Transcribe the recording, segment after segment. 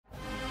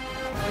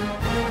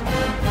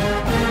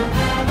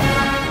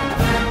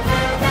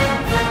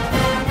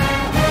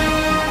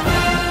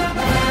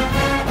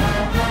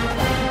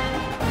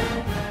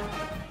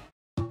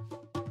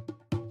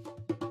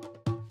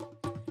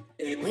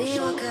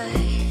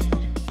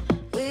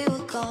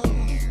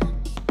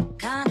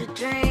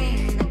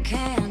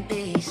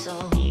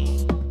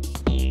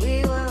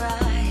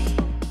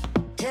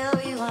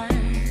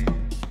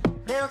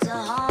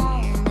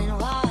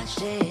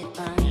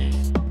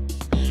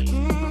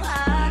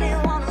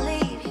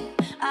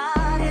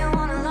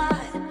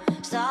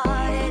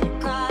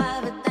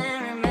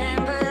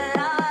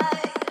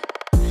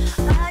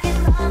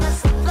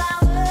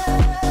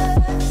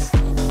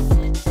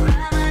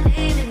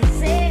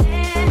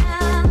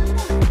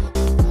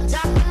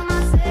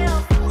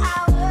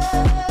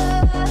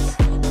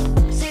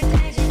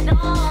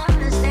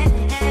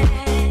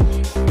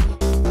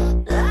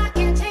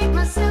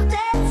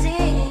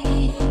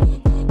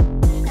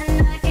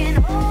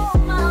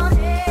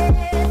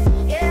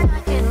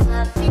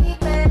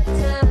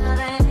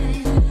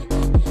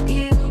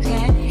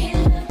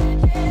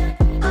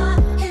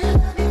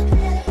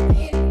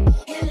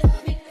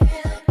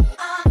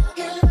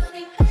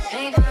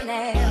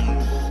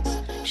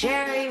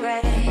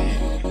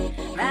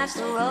past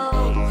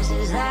the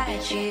roses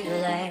that you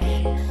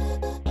lay.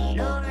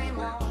 No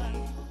remorse.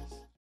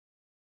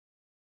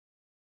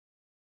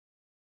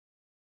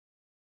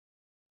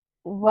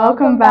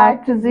 Welcome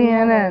back to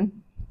ZNN.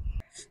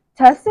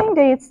 Testing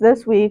dates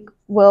this week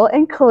will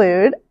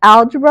include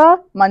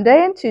algebra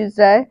Monday and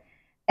Tuesday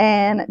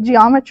and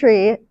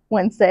geometry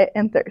Wednesday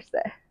and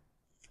Thursday.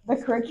 The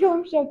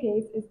curriculum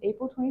showcase is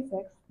April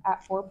 26th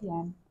at 4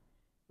 p.m.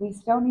 We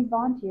still need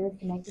volunteers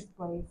to make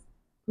displays.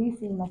 Please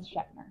see Ms.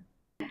 Shetner.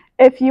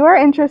 If you are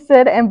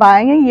interested in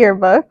buying a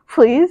yearbook,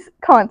 please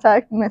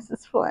contact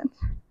Mrs. Flint.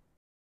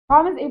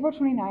 Prom is April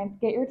 29th.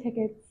 Get your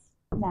tickets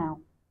now.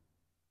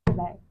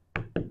 Today.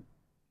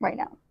 Right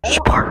now.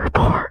 Sport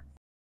report.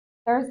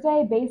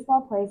 Thursday,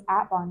 baseball plays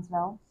at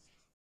Barnesville.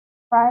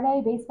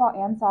 Friday, baseball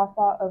and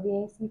softball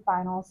OVAC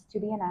finals to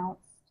be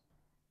announced.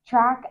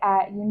 Track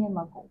at Union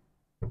Local.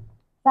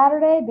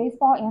 Saturday,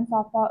 baseball and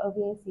softball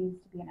OVACs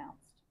to be announced.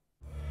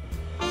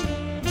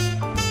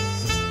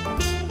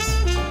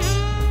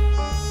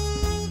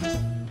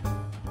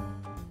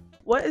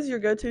 What is your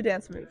go-to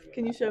dance move?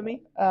 Can you show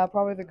me?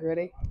 Probably the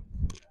gritty.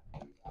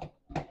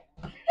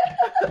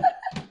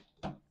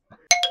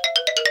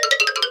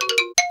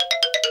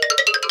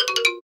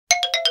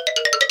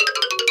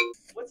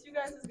 What's you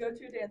guys'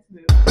 go-to dance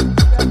move?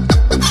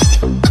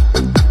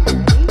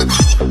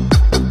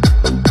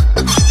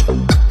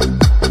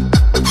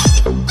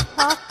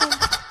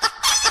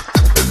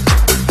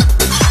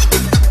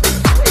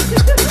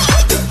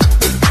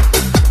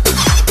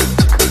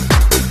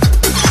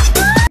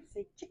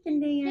 Say chicken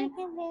dance.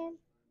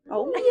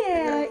 Oh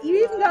yeah,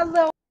 you even got a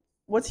little.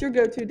 What's your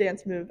go-to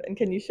dance move, and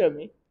can you show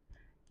me?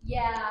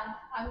 Yeah,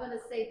 I'm gonna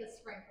say the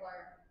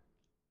sprinkler.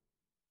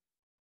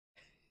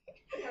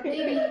 Or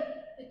maybe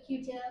the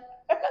Q-tip.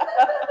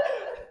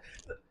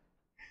 Put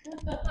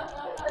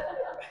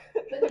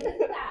it in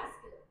the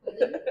basket. Put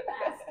it in the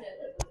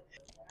basket.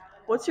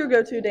 What's your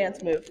go-to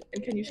dance move,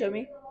 and can you show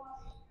me?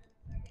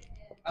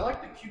 I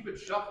like the Cupid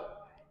shuffle.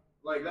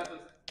 Like that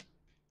was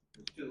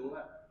to the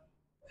left.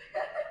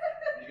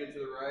 You go to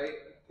the right.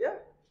 Yeah.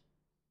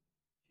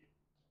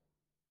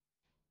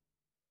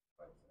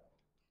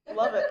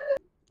 Love it.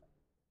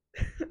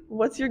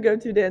 What's your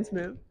go-to dance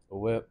move? A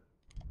whip.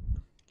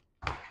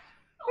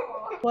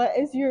 What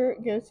is your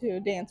go-to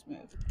dance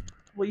move?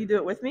 Will you do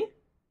it with me?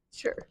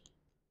 Sure.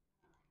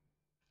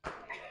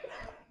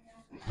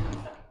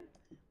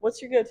 What's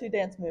your go-to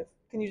dance move?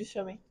 Can you just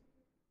show me?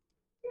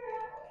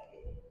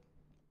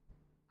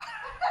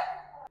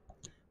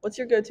 What's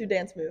your go-to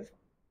dance move?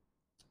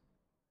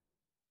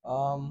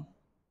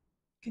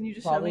 Can you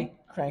just show Probably me?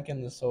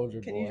 cranking the soldier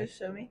boy. Can you just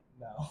show me?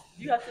 No.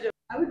 You have to do it.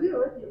 I would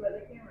do it with you, but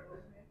the camera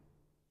with me.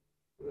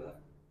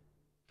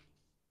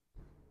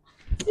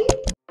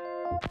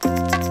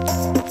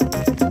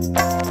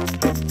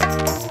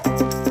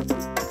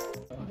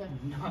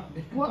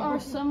 What are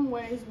some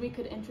ways we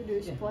could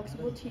introduce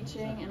flexible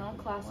teaching in our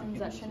classrooms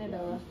at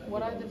Shenandoah?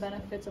 What are the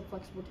benefits of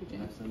flexible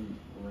teaching?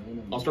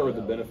 I'll start with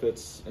the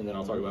benefits and then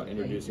I'll talk about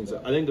introducing. So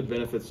I think the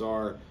benefits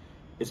are,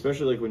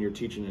 especially like when you're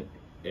teaching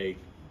a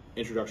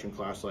introduction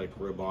class like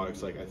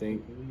robotics, like I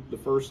think the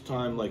first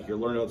time like you're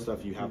learning about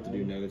stuff, you have to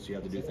do notes, you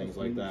have to do things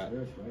like that,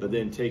 but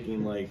then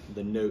taking like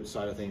the note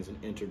side of things and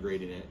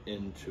integrating it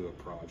into a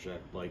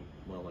project like,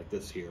 well, like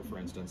this here for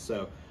instance.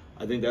 So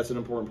I think that's an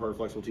important part of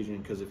flexible teaching,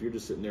 because if you're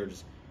just sitting there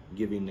just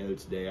giving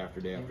notes day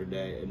after day after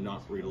day and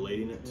not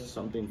relating it to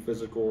something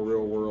physical,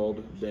 real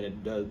world,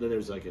 then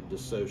there's like a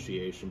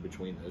dissociation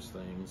between those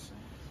things.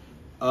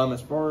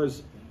 As far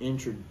as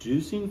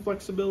introducing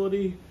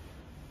flexibility,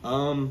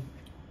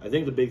 I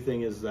think the big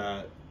thing is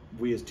that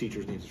we as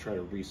teachers need to try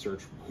to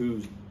research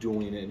who's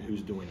doing it and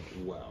who's doing it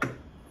well.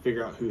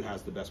 Figure out who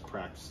has the best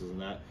practices in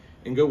that,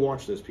 and go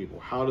watch those people.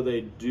 How do they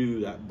do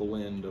that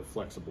blend of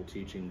flexible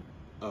teaching,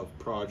 of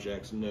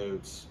projects,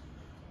 notes,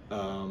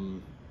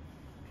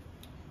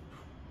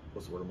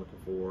 what's the word I'm looking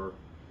for?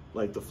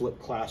 Like the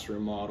flipped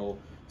classroom model.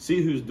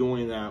 See who's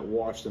doing that,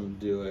 watch them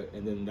do it,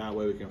 and then that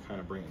way we can kind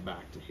of bring it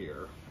back to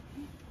here.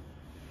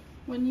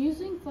 When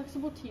using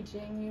flexible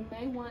teaching, you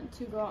may want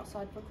to go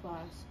outside for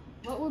class.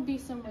 What would be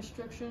some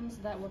restrictions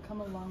that would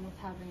come along with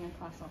having a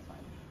class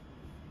outside?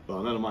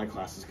 Well, none of my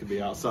classes could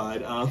be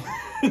outside.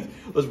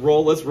 Let's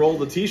roll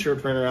the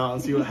t-shirt printer out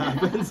and see what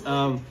happens.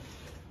 I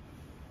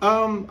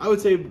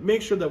would say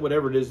make sure that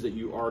whatever it is that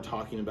you are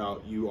talking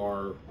about,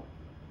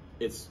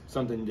 it's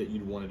something that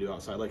you'd want to do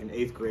outside. Like in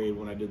 8th grade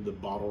when I did the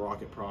bottle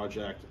rocket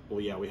project, well,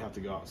 yeah, we have to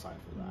go outside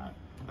for that.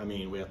 I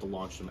mean, we have to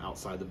launch them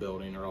outside the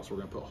building or else we're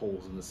going to put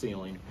holes in the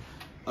ceiling.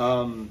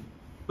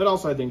 But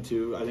also I think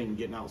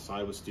getting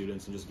outside with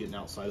students and just getting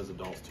outside as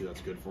adults too,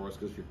 that's good for us,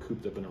 because if you're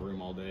cooped up in a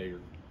room all day, you're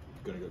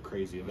going to go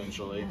crazy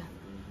eventually.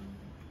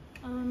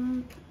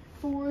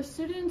 For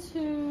students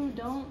who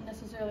don't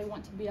necessarily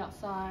want to be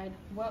outside,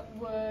 what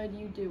would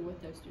you do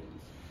with those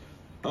students?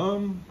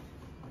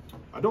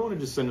 I don't want to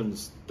just send them to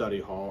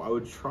study hall. I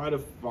would try to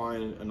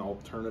find an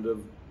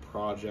alternative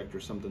project or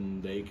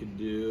something they could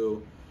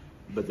do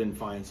but then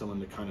find someone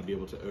to kind of be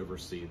able to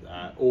oversee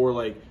that. Or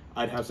like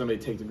I'd have somebody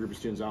take the group of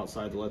students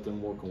outside to let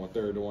them work on what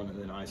they're doing,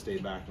 and then I stay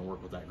back and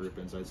work with that group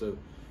inside. So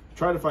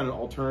try to find an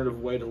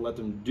alternative way to let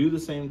them do the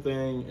same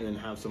thing and then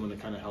have someone to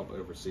kind of help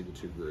oversee the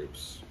two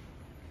groups.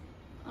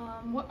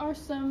 What are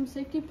some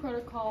safety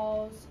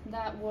protocols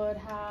that would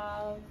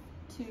have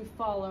to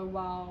follow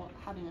while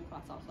having a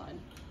class outside?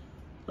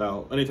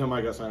 Well, anytime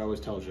I get outside, I always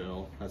tell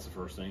Jill. That's the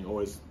first thing.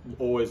 Always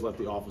let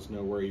the office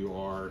know where you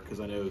are, because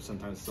I know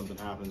sometimes something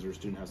happens or a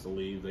student has to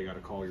leave. They got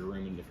to call your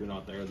room, and if you're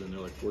not there, then they're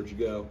like, "Where'd you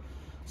go?"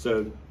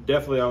 So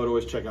definitely, I would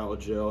always check out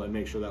with Jill and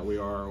make sure that we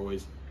are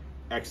always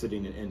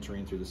exiting and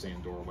entering through the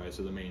same doorway,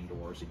 so the main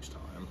doors each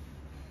time.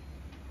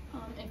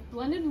 If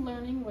blended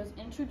learning was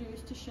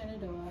introduced to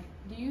Shenandoah,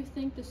 do you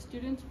think the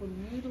students would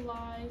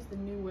utilize the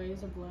new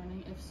ways of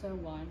learning? If so,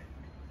 why?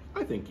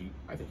 I think you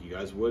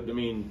guys would. I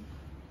mean,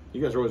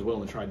 you guys are always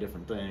willing to try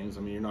different things. I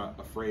mean, you're not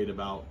afraid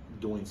about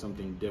doing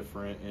something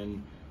different.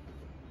 And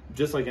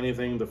just like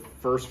anything, the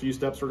first few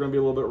steps are going to be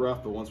a little bit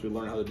rough, but once we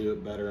learn how to do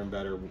it better and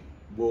better,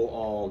 we'll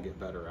all get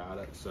better at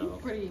it. So you're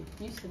pretty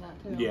used to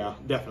that too. Yeah,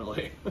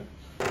 definitely.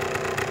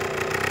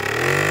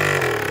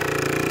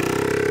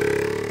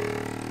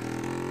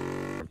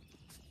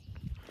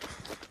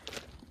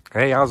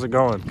 Hey, how's it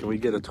going? Can we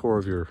get a tour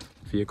of your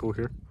vehicle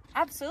here?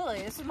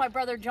 Absolutely. This is my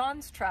brother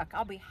John's truck.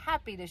 I'll be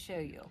happy to show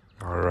you.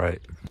 All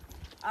right.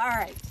 All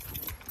right.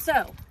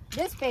 So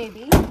this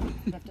baby,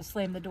 you have to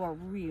slam the door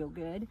real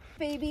good.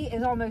 Baby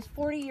is almost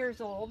 40 years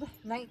old,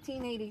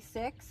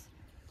 1986,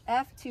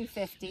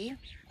 F-250.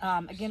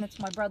 Again, it's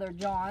my brother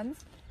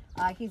John's.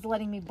 He's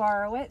letting me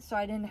borrow it, so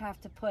I didn't have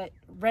to put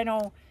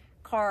rental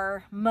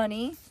car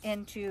money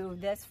into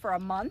this for a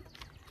month.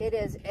 It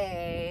is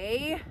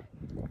a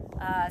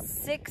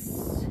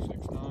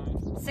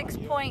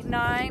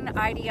 6.9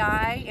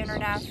 IDI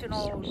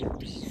International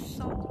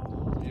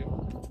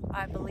Diesel,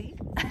 I believe.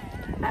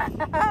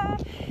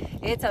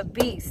 It's a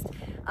beast.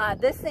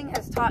 This thing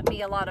has taught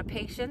me a lot of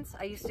patience.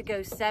 I used to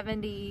go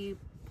 70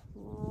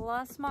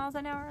 plus miles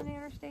an hour on the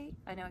interstate.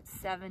 I know it's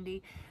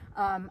 70.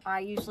 I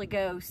usually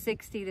go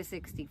 60 to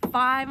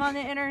 65 on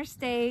the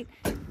interstate.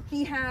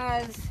 He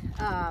has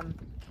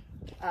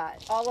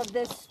all of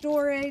this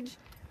storage.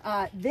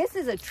 This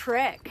is a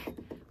trick,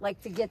 like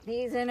to get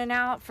these in and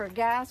out for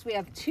gas. We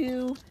have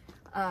 2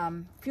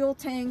 fuel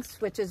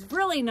tanks, which is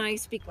really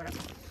nice.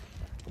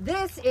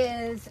 This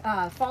is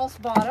false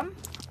bottom.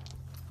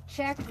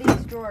 Check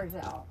these drawers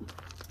out.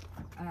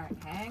 All right,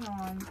 hang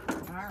on.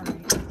 All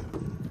right.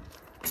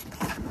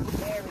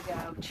 There we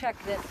go. Check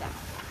this out.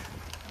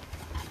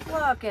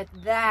 Look at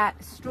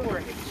that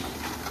storage.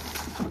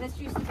 This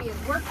used to be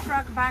his work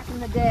truck back in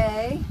the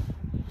day.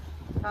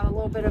 Got a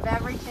little bit of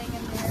everything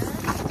in there. Check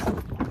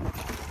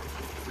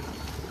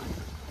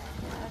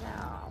that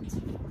out.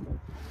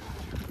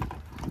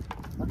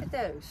 Look at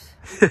those.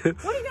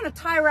 What are you going to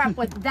tie wrap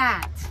with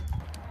that?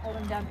 Hold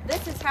them down.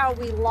 This is how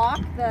we lock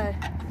the.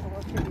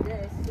 We'll show you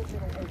this. This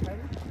will open.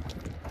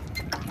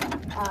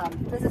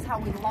 This is how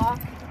we lock.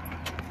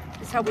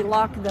 This is how we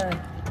lock the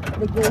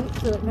gate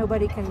so that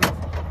nobody can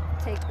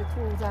take the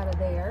tools out of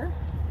there.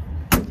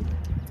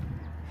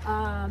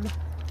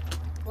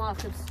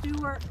 Lots of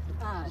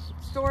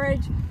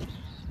storage.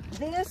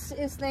 This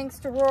is thanks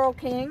to Rural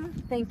King.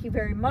 Thank you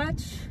very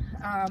much.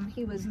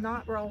 He was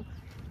not real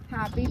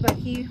happy, but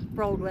he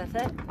rolled with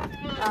it.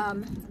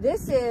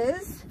 This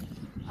is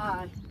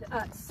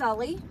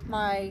Sully,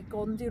 my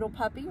golden doodle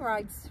puppy,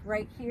 rides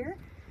right here.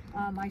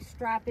 I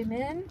strap him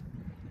in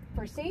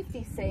for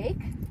safety's sake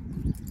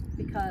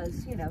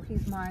because, you know,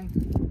 he's my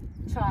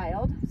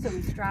child, so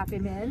we strap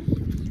him in.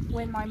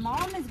 When my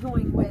mom is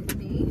going with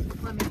me,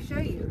 let me show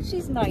you.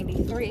 She's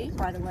 93,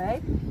 by the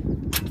way.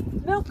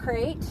 Milk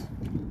crate.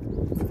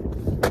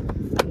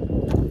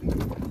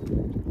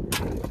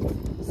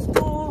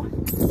 Stool,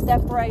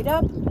 step right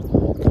up,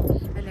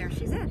 and there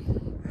she's in.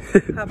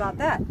 How about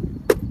that?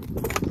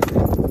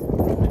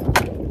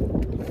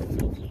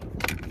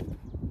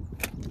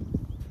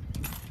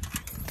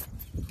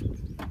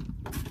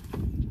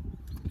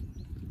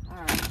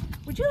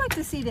 Would you like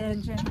to see the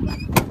engine?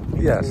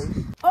 Yes.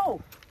 Oh,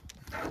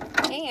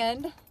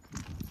 and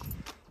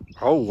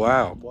oh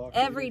wow.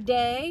 Every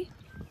day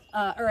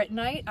or at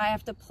night I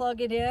have to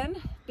plug it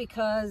in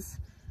because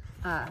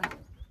like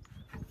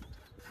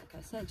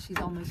I said, she's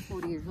almost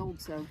 40 years old,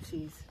 so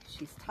she's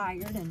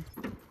tired and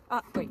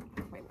wait.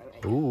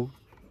 Ooh.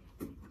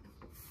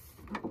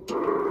 There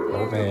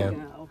oh man. We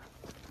go.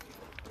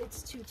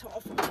 It's too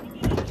tall for me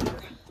to get here.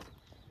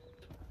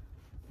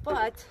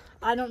 But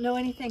I don't know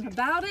anything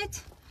about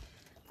it.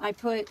 I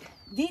put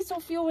diesel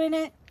fuel in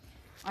it.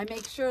 I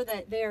make sure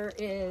that there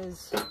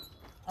is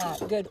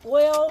good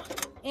oil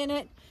in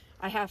it.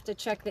 I have to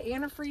check the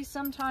antifreeze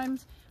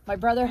sometimes. My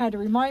brother had to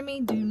remind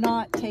me, do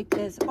not take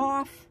this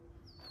off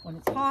when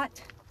it's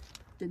hot.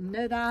 Didn't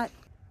know that.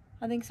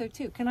 I think so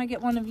too. Can I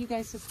get one of you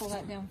guys to pull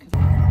that down?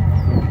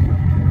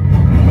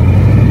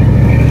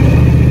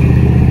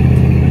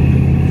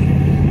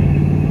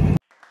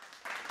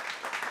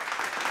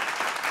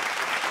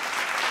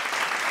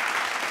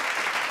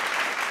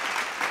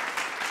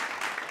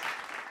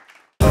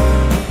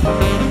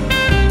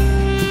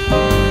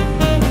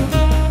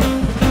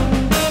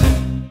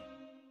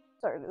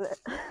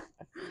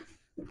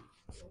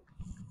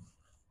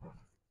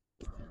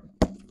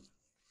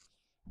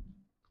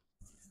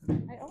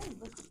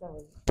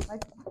 silly.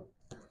 Like,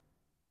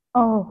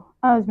 Oh,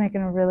 I was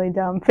making a really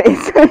dumb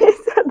face when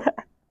you said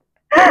that.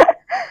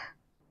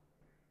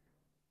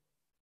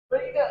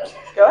 What are you doing?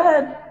 Go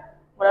ahead.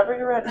 Whenever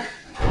you're ready.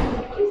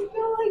 just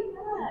go like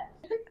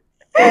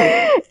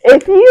that.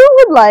 If you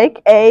would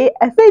like a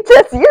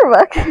SHS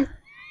yearbook,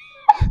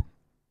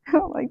 I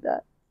don't like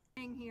that.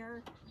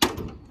 Here.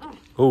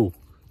 Oh.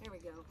 There we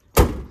go.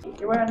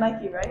 You're wearing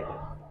Nike, right?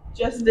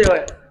 Just do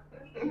it.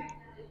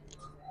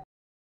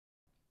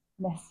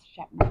 Miss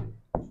Chapman.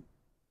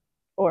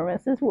 Or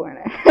Mrs.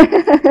 Warner.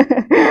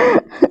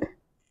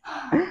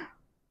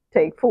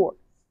 Take 4.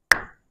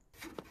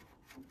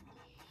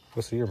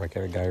 What's the year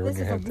mechanic guy? Run This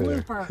your is a hand through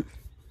there. blooper.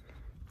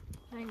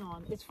 Hang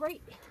on. It's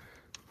right.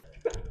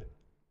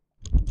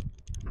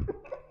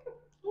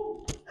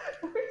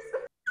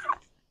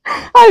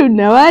 I have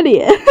no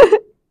idea.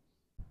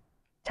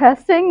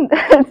 Testing.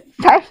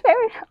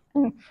 Testing.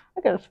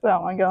 I gotta spit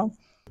out my gum.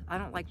 I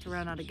don't like to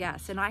run out of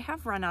gas, and I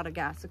have run out of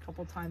gas a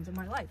couple times in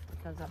my life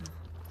because I'm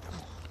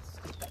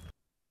stupid.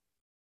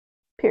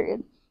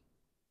 Period.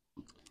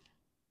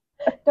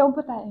 Don't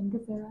put that in,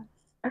 Sarah.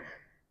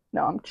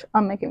 No,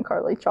 I'm making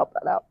Carly chop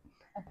that out.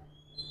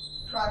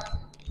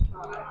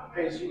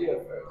 Grace, you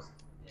go first.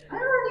 I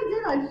already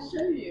did. I just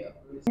showed you.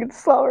 You can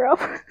slow her up.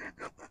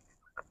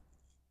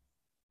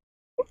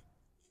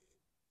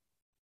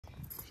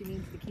 She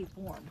needs to keep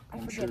warm. I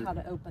forget how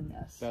to open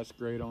this. That's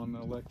great on the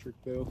electric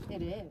bill.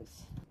 It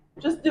is.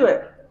 Just do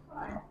it.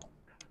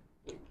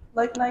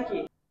 Like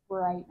Nike.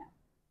 Right now.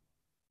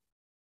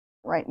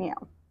 Right now.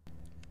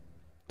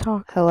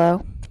 Talk.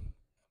 Hello.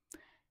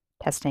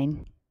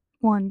 Testing.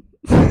 1,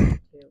 2,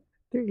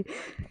 3.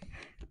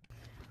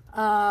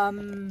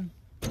 And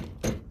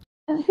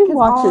who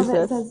watches all of it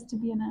this? says to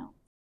be announced.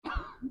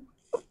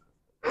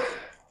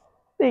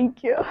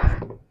 Thank you.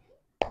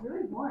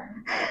 Really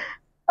warm.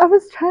 I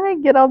was trying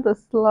to get all the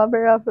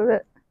slobber off of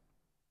it.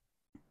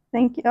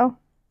 Thank you.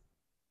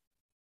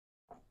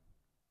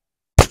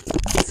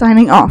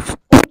 Signing off.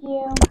 Thank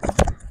you.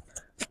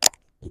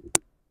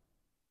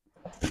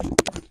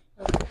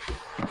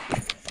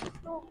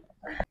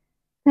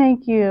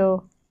 Thank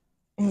you.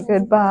 And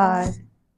goodbye.